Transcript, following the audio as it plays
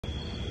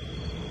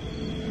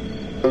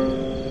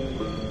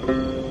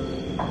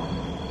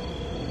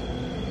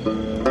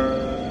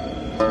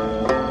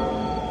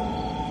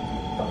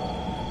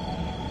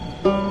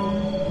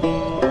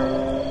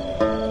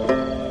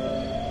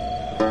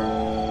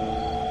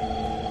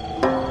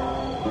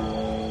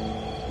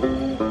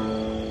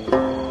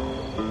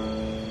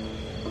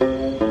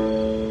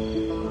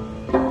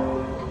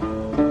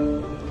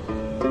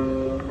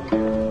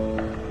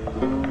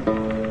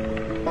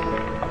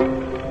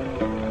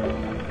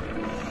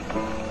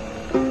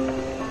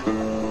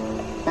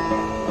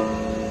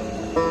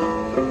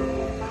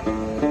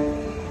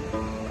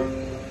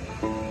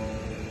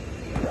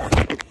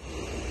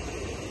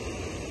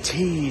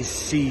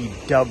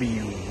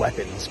TCW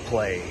weapons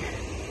play.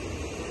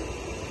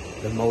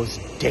 The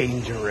most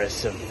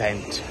dangerous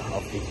event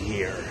of the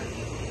year.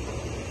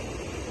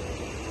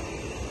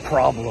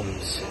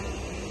 Problems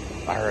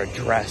are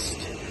addressed.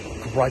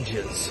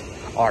 Grudges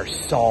are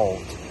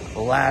solved.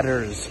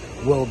 Ladders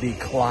will be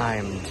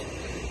climbed.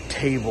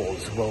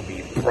 Tables will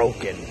be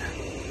broken.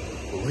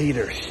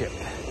 Leadership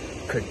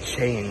could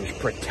change.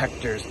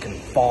 Protectors can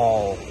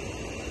fall.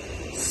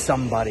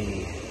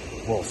 Somebody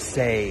will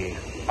say,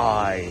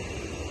 I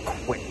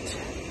quit.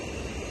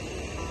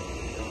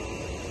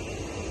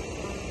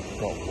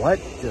 But what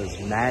does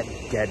Matt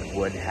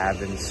Deadwood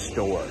have in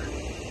store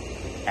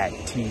at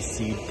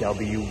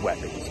TCW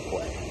Weapons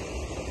Play?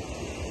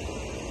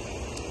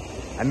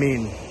 I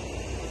mean,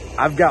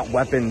 I've got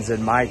weapons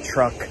in my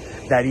truck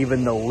that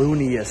even the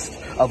looniest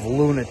of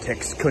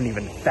lunatics couldn't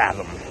even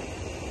fathom.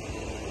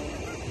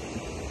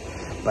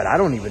 But I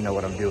don't even know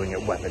what I'm doing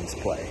at Weapons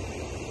Play.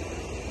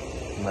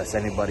 Unless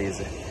anybody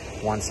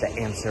wants to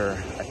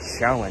answer a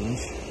challenge.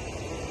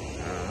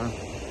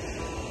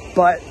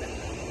 But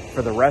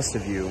for the rest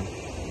of you,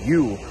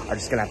 you are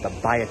just gonna have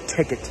to buy a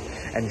ticket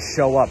and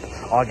show up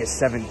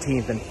August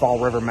 17th in Fall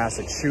River,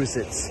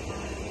 Massachusetts.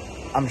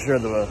 I'm sure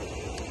the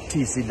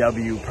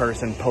TCW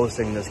person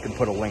posting this could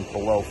put a link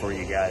below for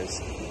you guys.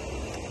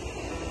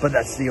 But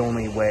that's the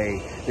only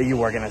way that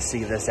you are gonna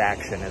see this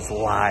action, is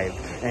live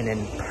and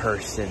in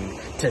person,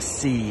 to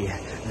see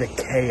the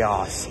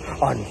chaos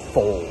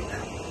unfold.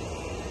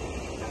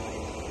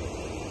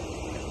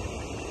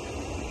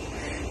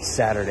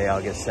 Saturday,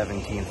 August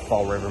 17th,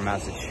 Fall River,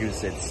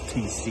 Massachusetts,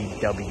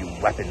 TCW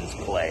Weapons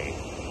Play.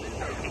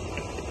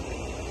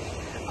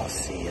 I'll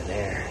see you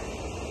there.